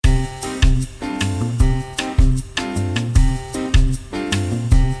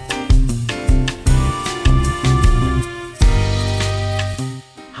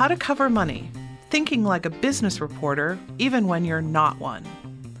to cover money, thinking like a business reporter, even when you're not one.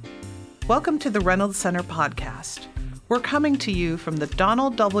 Welcome to the Reynolds Center podcast. We're coming to you from the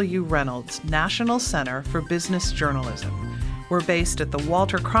Donald W. Reynolds National Center for Business Journalism. We're based at the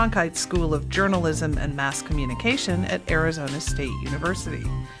Walter Cronkite School of Journalism and Mass Communication at Arizona State University.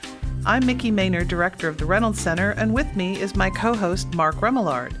 I'm Mickey Maynard, director of the Reynolds Center, and with me is my co-host Mark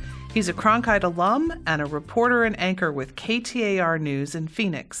Remillard. He's a Cronkite alum and a reporter and anchor with KTAR News in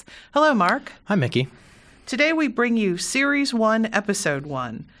Phoenix. Hello, Mark. Hi, Mickey. Today we bring you Series 1, Episode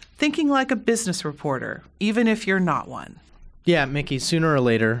 1, Thinking Like a Business Reporter, Even If You're Not One. Yeah, Mickey, sooner or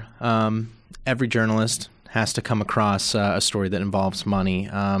later, every journalist has to come across a story that involves money.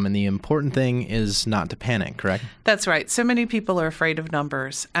 And the important thing is not to panic, correct? That's right. So many people are afraid of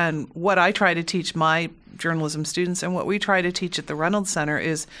numbers. And what I try to teach my journalism students and what we try to teach at the Reynolds Center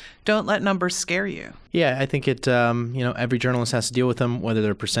is don't let numbers scare you. Yeah, I think every journalist has to deal with them, whether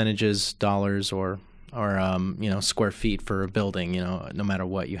they're percentages, dollars, or square feet for a building. No matter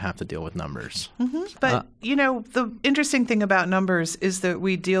what, you have to deal with numbers. Mm-hmm. But, the interesting thing about numbers is that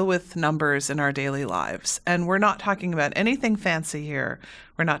we deal with numbers in our daily lives. And we're not talking about anything fancy here.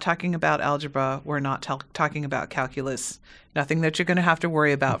 We're not talking about algebra. We're not talking about calculus. Nothing that you're going to have to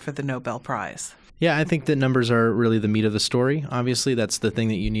worry about for the Nobel Prize. Yeah, I think that numbers are really the meat of the story. Obviously, that's the thing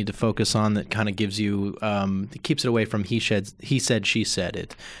that you need to focus on that kind of gives you, it keeps it away from he said, she said.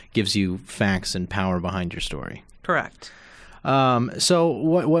 It gives you facts and power behind your story. Correct. So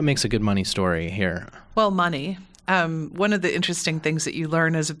what makes a good money story here? Well, money. One of the interesting things that you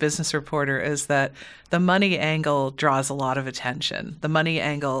learn as a business reporter is that the money angle draws a lot of attention. The money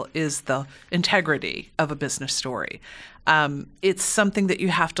angle is the integrity of a business story. It's something that you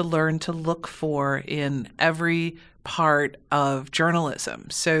have to learn to look for in every part of journalism,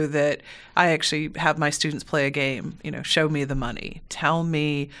 so that I actually have my students play a game, show me the money. Tell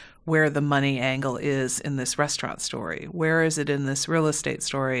me where the money angle is in this restaurant story. Where is it in this real estate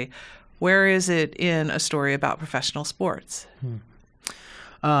story? Where is it in a story about professional sports?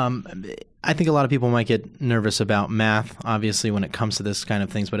 I think a lot of people might get nervous about math, obviously, when it comes to this kind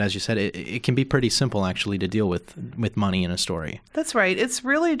of things. But as you said, it can be pretty simple, actually, to deal with money in a story. That's right. It's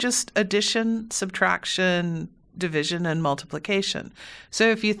really just addition, subtraction, division, and multiplication. So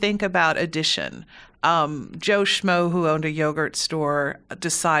if you think about addition, Joe Schmo, who owned a yogurt store,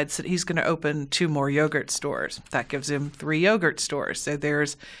 decides that he's going to open 2 more yogurt stores. That gives him 3 yogurt stores. So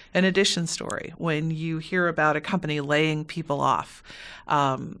there's an addition story. When you hear about a company laying people off,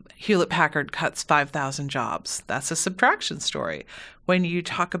 Hewlett-Packard cuts 5,000 jobs. That's a subtraction story. When you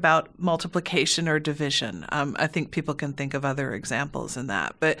talk about multiplication or division, I think people can think of other examples in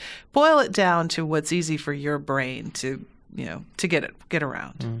that. But boil it down to what's easy for your brain to get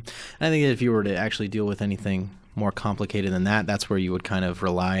around. And I think if you were to actually deal with anything more complicated than that, that's where you would kind of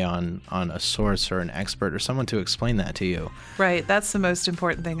rely on a source or an expert or someone to explain that to you. Right. That's the most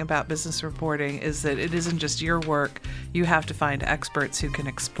important thing about business reporting, is that it isn't just your work. You have to find experts who can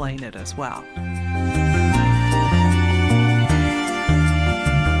explain it as well.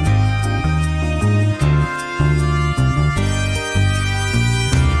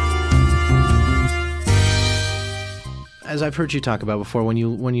 As I've heard you talk about before, when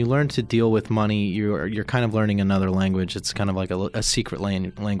you learn to deal with money, you're kind of learning another language. It's kind of like a secret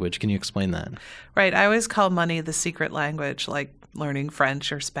language. Can you explain that? Right. I always call money the secret language, like learning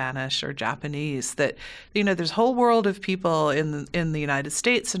French or Spanish or Japanese. That there's a whole world of people in the United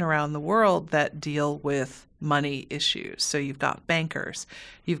States and around the world that deal with money issues. So you've got bankers,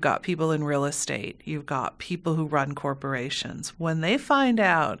 you've got people in real estate, you've got people who run corporations. When they find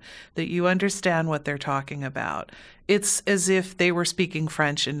out that you understand what they're talking about, it's as if they were speaking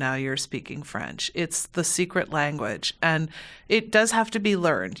French and now you're speaking French. It's the secret language, and it does have to be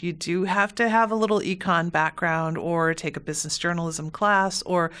learned. You do have to have a little econ background or take a business journalism class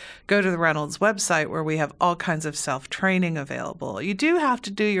or go to the Reynolds website where we have all kinds of self-training available. You do have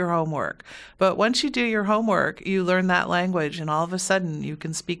to do your homework, but once you do your homework, you learn that language, and all of a sudden you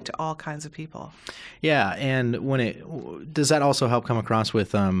can speak to all kinds of people. Yeah, and does that also help come across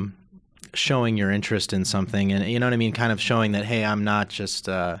with showing your interest in something, and you know what I mean, kind of showing that, hey, I'm not just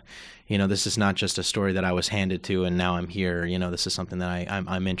this is not just a story that I was handed to and now I'm here. This is something that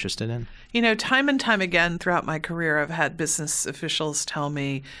I'm interested in. Time and time again throughout my career, I've had business officials tell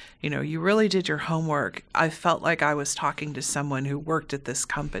me, you really did your homework. I felt like I was talking to someone who worked at this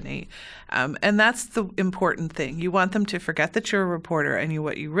company. And that's the important thing. You want them to forget that you're a reporter, and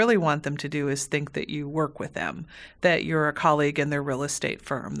what you really want them to do is think that you work with them, that you're a colleague in their real estate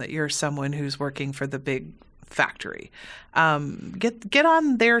firm, that you're someone who's working for the big factory. Get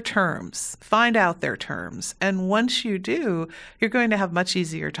on their terms, find out their terms. And once you do, you're going to have much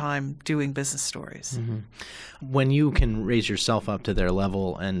easier time doing business stories. Mm-hmm. When you can raise yourself up to their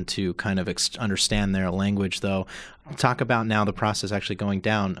level and to kind of understand their language, though, talk about now the process actually going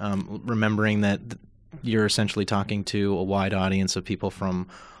down, remembering that you're essentially talking to a wide audience of people from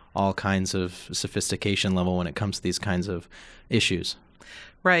all kinds of sophistication level when it comes to these kinds of issues.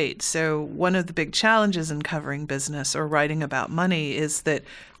 Right. So one of the big challenges in covering business or writing about money is that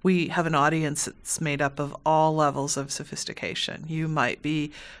we have an audience that's made up of all levels of sophistication. You might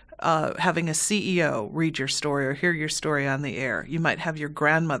be having a CEO read your story or hear your story on the air. You might have your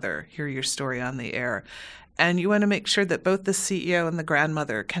grandmother hear your story on the air. And you want to make sure that both the CEO and the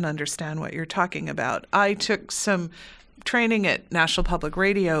grandmother can understand what you're talking about. I took some training at National Public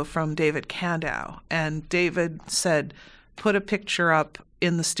Radio from David Kandow, and David said, put a picture up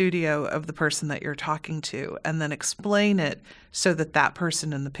in the studio of the person that you're talking to and then explain it so that that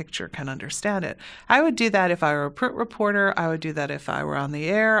person in the picture can understand it. I would do that if I were a print reporter. I would do that if I were on the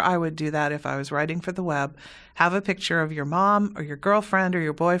air. I would do that if I was writing for the web. Have a picture of your mom or your girlfriend or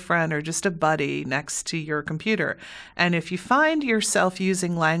your boyfriend or just a buddy next to your computer. And if you find yourself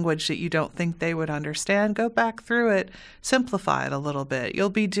using language that you don't think they would understand, go back through it, simplify it a little bit.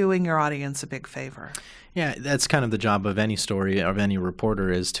 You'll be doing your audience a big favor. Yeah, that's kind of the job of any story, of any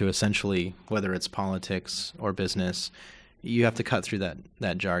reporter, is to essentially, whether it's politics or business, you have to cut through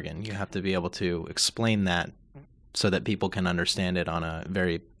that jargon. You have to be able to explain that so that people can understand it on a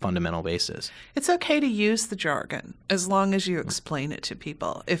very fundamental basis. It's okay to use the jargon as long as you explain it to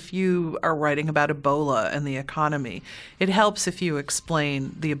people. If you are writing about Ebola and the economy, it helps if you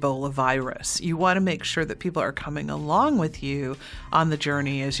explain the Ebola virus. You want to make sure that people are coming along with you on the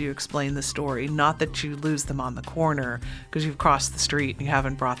journey as you explain the story, not that you lose them on the corner because you've crossed the street and you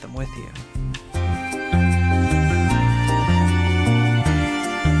haven't brought them with you.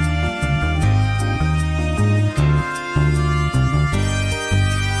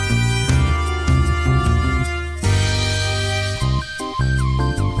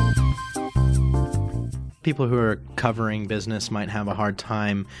 People who are covering business might have a hard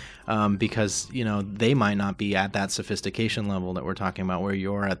time because, they might not be at that sophistication level that we're talking about, where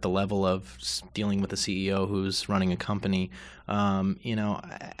you're at the level of dealing with a CEO who's running a company, and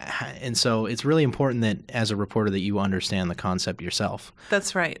so it's really important that as a reporter that you understand the concept yourself.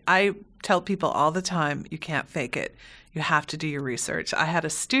 That's right. I tell people all the time, you can't fake it. You have to do your research. I had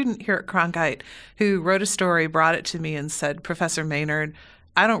a student here at Cronkite who wrote a story, brought it to me and said, Professor Maynard,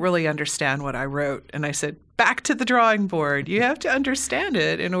 I don't really understand what I wrote. And I said, back to the drawing board. You have to understand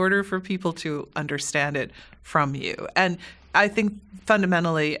it in order for people to understand it from you. And I think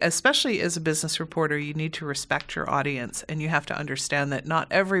fundamentally, especially as a business reporter, you need to respect your audience, and you have to understand that not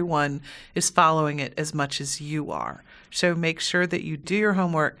everyone is following it as much as you are. So make sure that you do your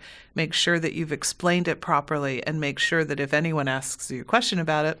homework, make sure that you've explained it properly, and make sure that if anyone asks you a question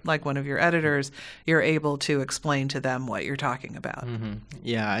about it, like one of your editors, you're able to explain to them what you're talking about. Mm-hmm.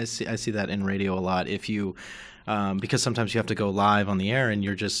 Yeah, I see that in radio a lot. If you because sometimes you have to go live on the air, and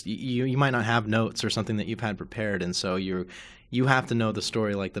you're just you might not have notes or something that you've had prepared, and so you have to know the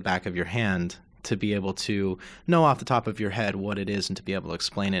story like the back of your hand to be able to know off the top of your head what it is and to be able to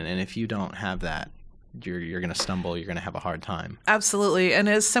explain it. And if you don't have that, you're going to stumble. You're going to have a hard time. Absolutely. And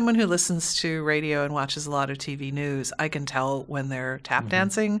as someone who listens to radio and watches a lot of TV news, I can tell when they're tap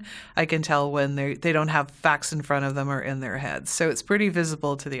dancing. I can tell when they don't have facts in front of them or in their heads. So it's pretty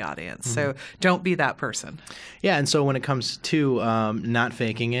visible to the audience. So don't be that person. Yeah. And so when it comes to not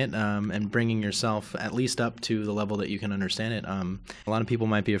faking it and bringing yourself at least up to the level that you can understand it, a lot of people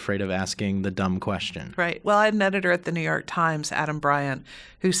might be afraid of asking the dumb question. Right. Well, I had an editor at the New York Times, Adam Bryant,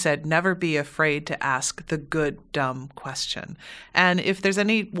 who said, never be afraid to ask the good, dumb question. And if there's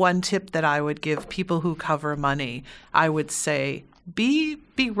any one tip that I would give people who cover money, I would say, be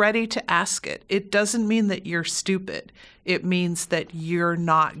ready to ask it. It doesn't mean that you're stupid. It means that you're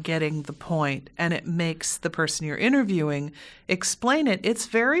not getting the point, and it makes the person you're interviewing explain it. It's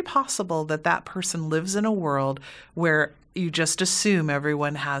very possible that that person lives in a world where you just assume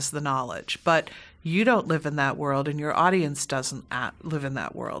everyone has the knowledge, but you don't live in that world, and your audience doesn't live in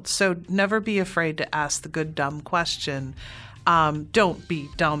that world. So never be afraid to ask the good, dumb question. Don't be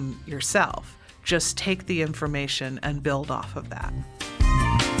dumb yourself. Just take the information and build off of that.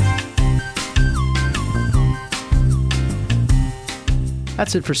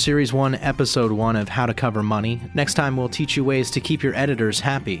 That's it for Series 1, Episode 1 of How to Cover Money. Next time, we'll teach you ways to keep your editors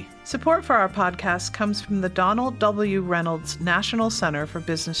happy. Support for our podcast comes from the Donald W. Reynolds National Center for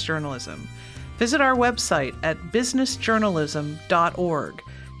Business Journalism. Visit our website at businessjournalism.org.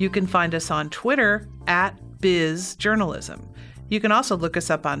 You can find us on Twitter at biz journalism. You can also look us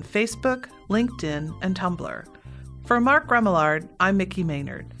up on Facebook, LinkedIn, and Tumblr. For Mark Remillard, I'm Mickey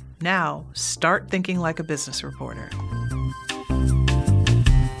Maynard. Now, start thinking like a business reporter.